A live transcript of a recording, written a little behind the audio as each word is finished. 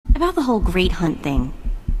about the whole great hunt thing?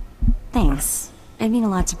 Thanks. It'd mean a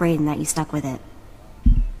lot to Braden that you stuck with it.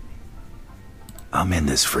 I'm in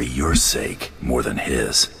this for your sake, more than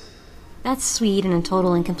his. That's sweet in a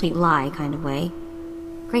total and complete lie kind of way.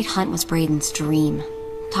 Great Hunt was Braden's dream.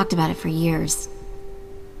 Talked about it for years.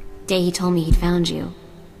 Day he told me he'd found you.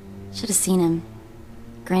 Should have seen him.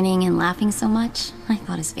 Grinning and laughing so much, I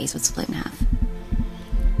thought his face would split in half.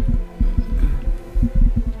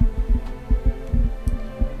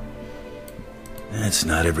 It's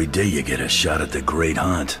not every day you get a shot at the Great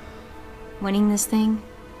Hunt. Winning this thing,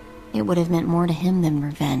 it would have meant more to him than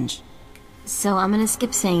revenge. So I'm gonna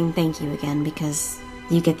skip saying thank you again because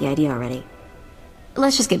you get the idea already.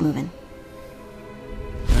 Let's just get moving.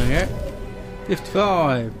 Okay.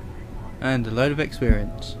 55. And a load of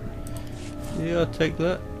experience. Yeah, I'll take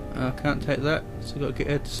that. I can't take that, so I've got to get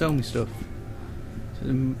her to sell me stuff. So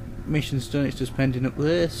the mission's done, it's just pending up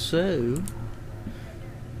there, so...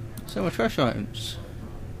 sell my trash items.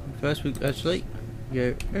 First we actually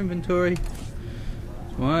go inventory,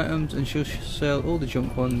 my items, and she'll sell all the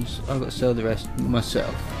junk ones. I've got to sell the rest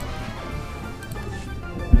myself.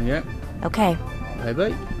 There we go. Okay. Bye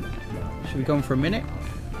bye. Should be gone for a minute,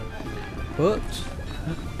 but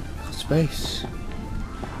got space.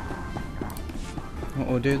 What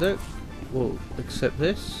we'll do though, we'll accept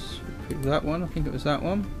this. Pick that one. I think it was that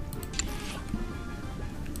one.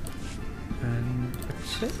 And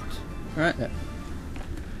accept. Right there.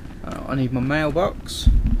 I need my mailbox,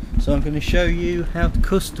 so I'm going to show you how to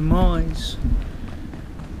customise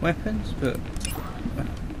weapons, but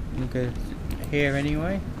we'll go here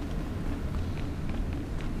anyway.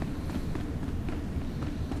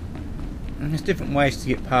 And there's different ways to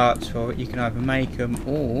get parts for it. You can either make them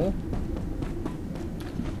or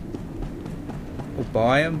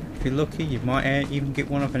buy them. If you're lucky, you might even get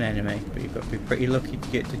one off an enemy, but you've got to be pretty lucky to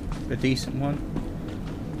get a decent one.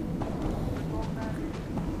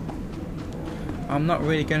 I'm not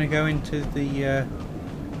really going to go into the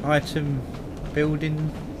item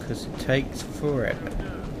building because it takes forever.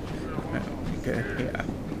 Right, we go here.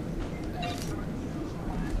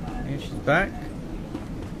 Here she's back.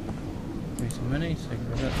 Give me some money so I can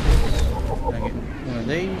get this. I get one of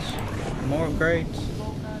these. More upgrades.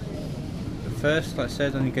 But first, like I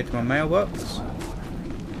said, I need to go to my mailbox.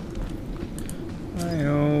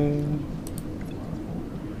 Hi-oh.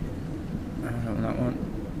 I don't want that one.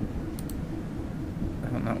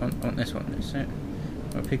 I want this one, that's it.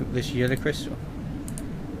 I'll pick up this yellow crystal.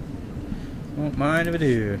 Won't mind if I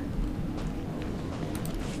do.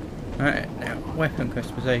 Right, now, weapon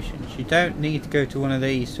customizations. You don't need to go to one of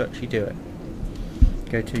these to actually do it.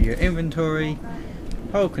 Go to your inventory,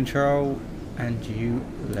 hold control, and you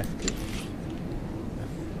left click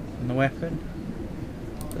on the weapon.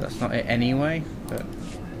 But that's not it anyway, but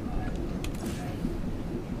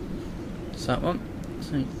it's that one.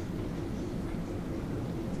 See.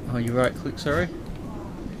 Oh, you right click, sorry.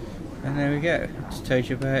 And there we go. Just tells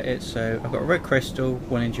you about it. So I've got a red crystal,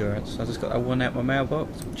 1 endurance. I just got that one out of my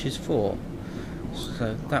mailbox, which is 4.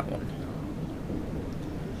 So that one.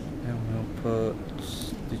 And we'll put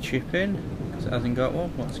the chip in because it hasn't got one.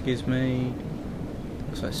 What gives me?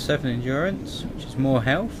 Looks like 7 endurance, which is more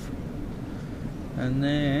health. And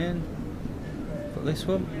then put this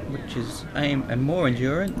one, which is aim and more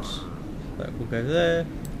endurance. That will go there.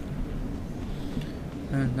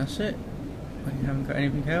 And that's it. You haven't got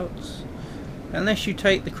anything else. Unless you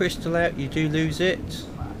take the crystal out, you do lose it.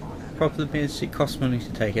 Problem is, it costs money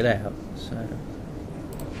to take it out. So,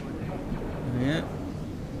 yeah.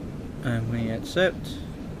 And we accept.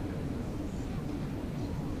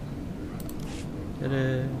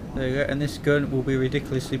 There you go. And this gun will be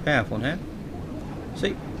ridiculously powerful now.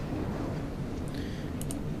 See?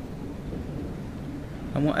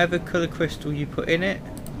 And whatever colour crystal you put in it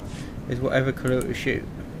is whatever colour it will shoot.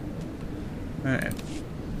 Right.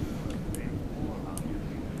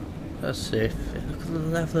 That's it. Look at the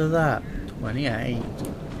level of that. 28.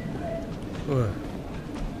 Ugh.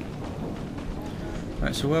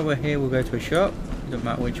 Right, so while we're here, we'll go to a shop. Doesn't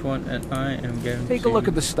matter which one, and I am going to take a look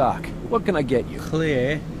at the stock. What can I get you?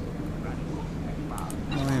 Clear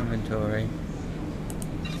my inventory.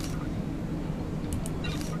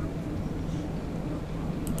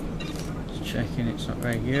 Just checking it's not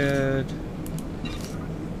very good.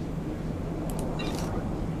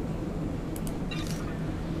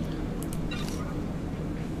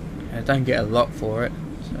 I don't get a lot for it,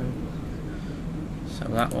 so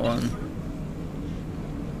that one.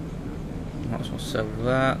 Might as well sell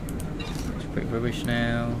that. It's pretty rubbish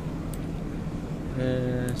now.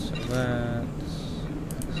 This, sell that,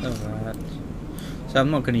 sell that. So I'm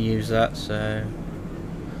not going to use that. So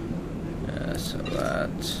So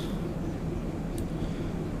that.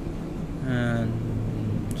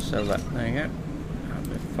 And so that. There you go.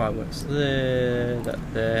 Fireworks there, that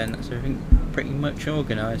there, and that's everything pretty much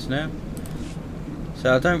organised now.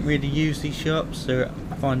 So I don't really use these shops, so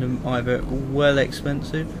I find them either well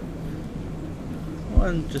expensive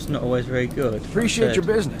or just not always very good. Appreciate your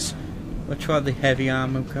business. I'll try the heavy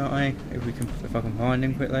armour guy if I can find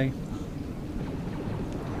him quickly.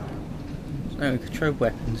 So control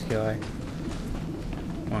weapons guy.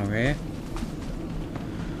 While we're here.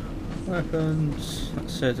 Weapons. That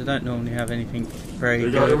said, I don't normally have anything very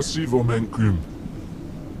good.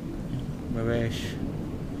 Rubbish.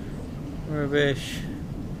 Rubbish.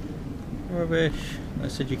 Rubbish. I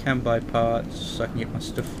said you can buy parts so I can get my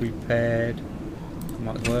stuff repaired.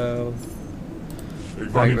 Might as well.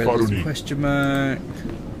 Question mark.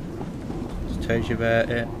 Just tells you about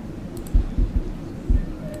it.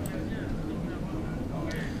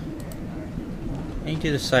 And you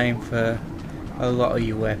do the same for a lot of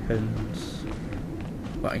your weapons,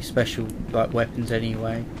 like special like weapons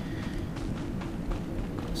anyway.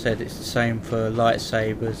 Said it's the same for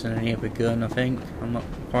lightsabers and any other gun. I think I'm not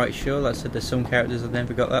quite sure. Like I said, there's some characters I've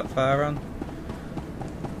never got that far on.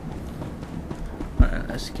 Right,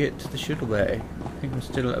 let's get to the shuttle bay. I think I'm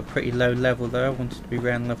still at a pretty low level though. I wanted to be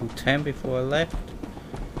around level 10 before I left.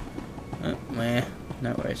 Oh, meh.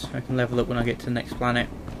 No worries. I can level up when I get to the next planet.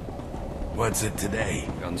 What's it today?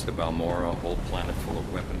 Guns to Balmora, a whole planet full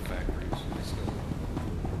of weapon factories.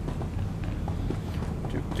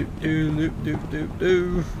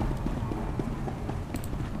 Do.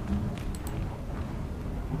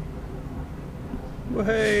 Well,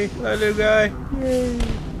 hey, hello guy. Yay.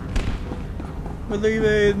 We're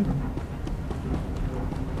leaving.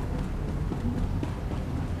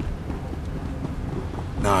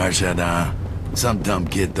 Narshada. Some dumb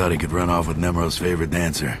kid thought he could run off with Nemro's favorite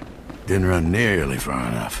dancer. Didn't run nearly far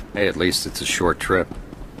enough. Hey, at least it's a short trip.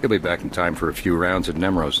 He'll be back in time for a few rounds at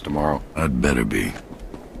Nemro's tomorrow. I'd better be.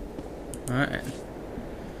 Alright.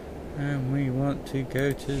 And we want to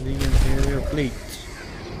go to the Imperial Fleet.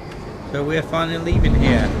 So we're finally leaving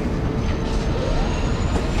here.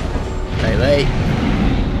 Stay late.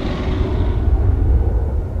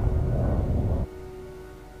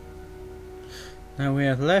 Now we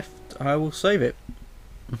have left, I will save it.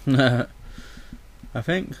 I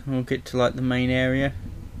think we'll get to like the main area.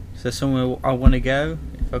 So somewhere I want to go,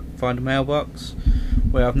 if I can find a mailbox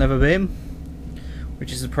where I've never been,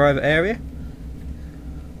 which is a private area.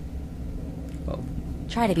 Well,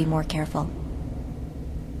 Try to be more careful.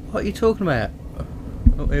 what are you talking about?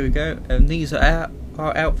 Oh, here we go. And these are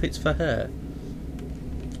our outfits for her.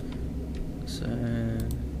 So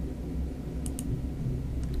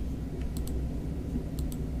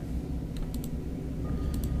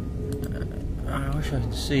I wish I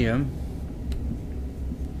could see them.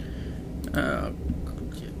 I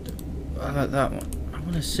like that one. I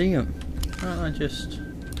want to see them. Can't I just?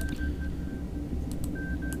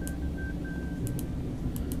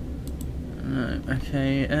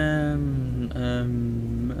 Okay. Don't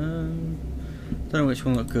know which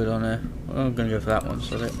one looked good on her. Well, I'm gonna go for that one.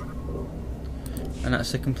 So that. And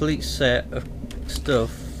that's a complete set of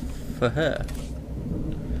stuff for her.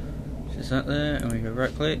 Just that there, and we go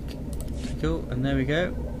right click. Cool, and there we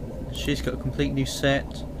go. She's got a complete new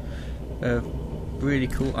set of really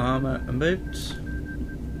cool armour and boots.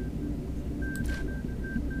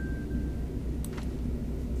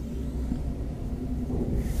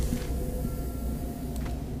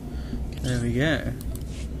 There we go.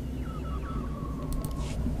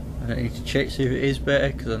 I don't need to check see if it is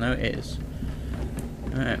better because I know it is.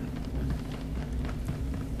 Alright.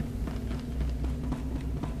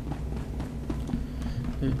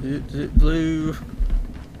 Blue.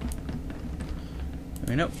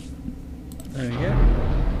 Nope. There we go.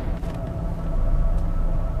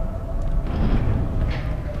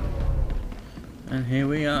 And here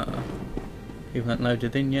we are. People haven't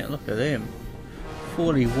loaded in yet. Look at him.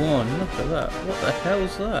 41. Look at that. What the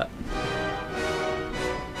hell's that?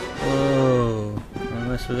 Whoa. Don't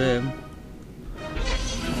mess with him.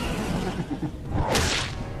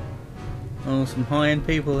 Oh, some high-end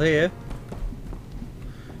people here.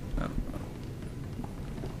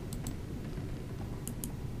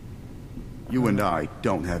 You and I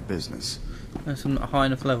don't have business. I'm not high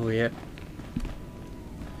enough level yet.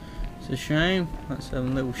 It's a shame. Let's have a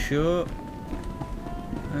little short.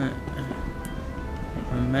 A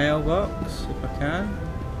mailbox, if I can.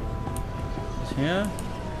 It's here.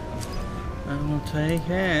 And we'll take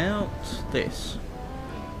out this.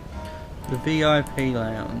 The VIP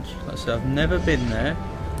lounge. Like I said, I've never been there.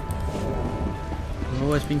 I've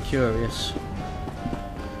always been curious.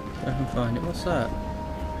 I can find it. What's that?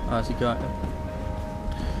 Oh, it's a guy.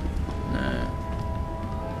 No.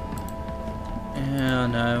 Yeah,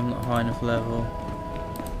 no, I'm not high enough level.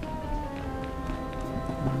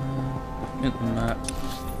 Get the map.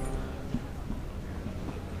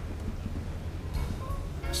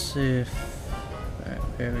 Let's see if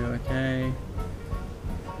area okay.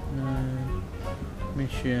 No.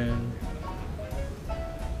 Mission.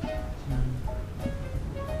 No.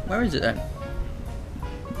 Where is it then?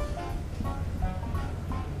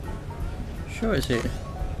 Sure it's here.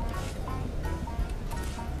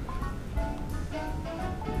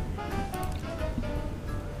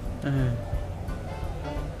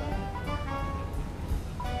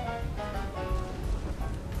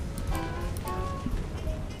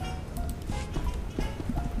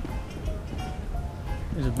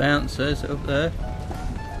 There's a bouncer, is it up there?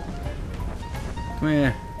 Come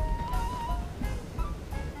here.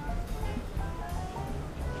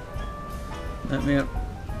 Let me up.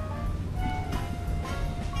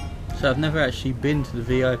 So I've never actually been to the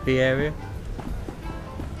VIP area.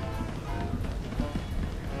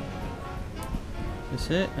 That's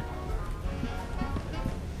it.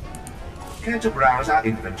 Care to browse our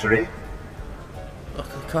inventory? Look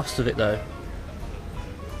at the cost of it though.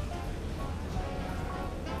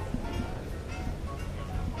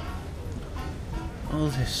 All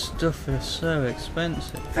this stuff is so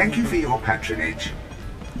expensive. Thank you for your patronage.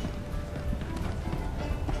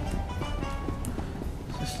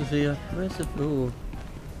 Is this the VIP? Where's the door?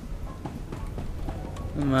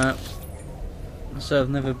 The map. So I've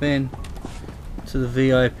never been to the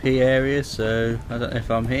VIP area, so I don't know if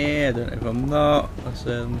I'm here, I don't know if I'm not.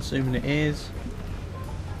 So I'm assuming it is.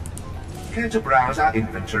 Care to browse our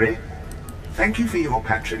inventory? Thank you for your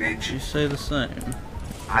patronage. You say the same.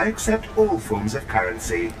 I accept all forms of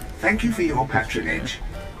currency. Thank you for your patronage.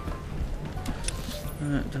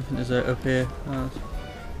 Alright, don't think there's out up here. Oh,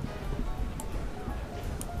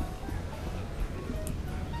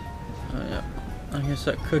 yeah. I guess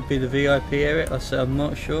that could be the VIP area. Like I said, I'm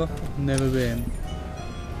not sure. I've never been.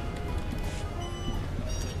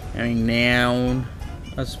 Going down.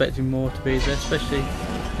 I was expecting more to be there, especially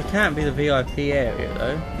it can't be the VIP area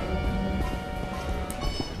though.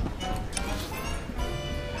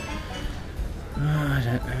 I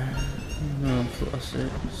don't know. No,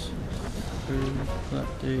 classics. Food, Black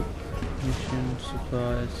Duke, mission,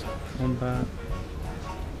 supplies, combat.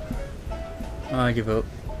 I give up.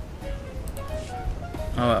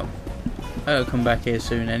 Oh well. I'll come back here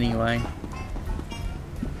soon anyway.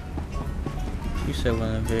 You said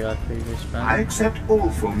one of the VIP wristbands. I accept all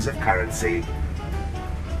forms of currency.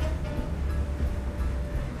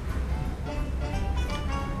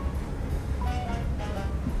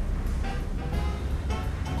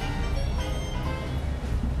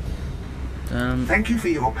 Thank you for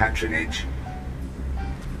your patronage.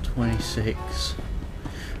 26.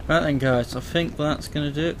 Right then guys, I think that's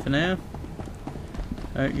going to do it for now.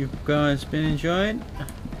 Hope you guys been enjoying.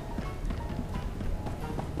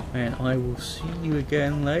 And I will see you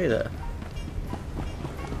again later.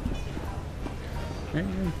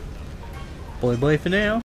 Bye bye for now.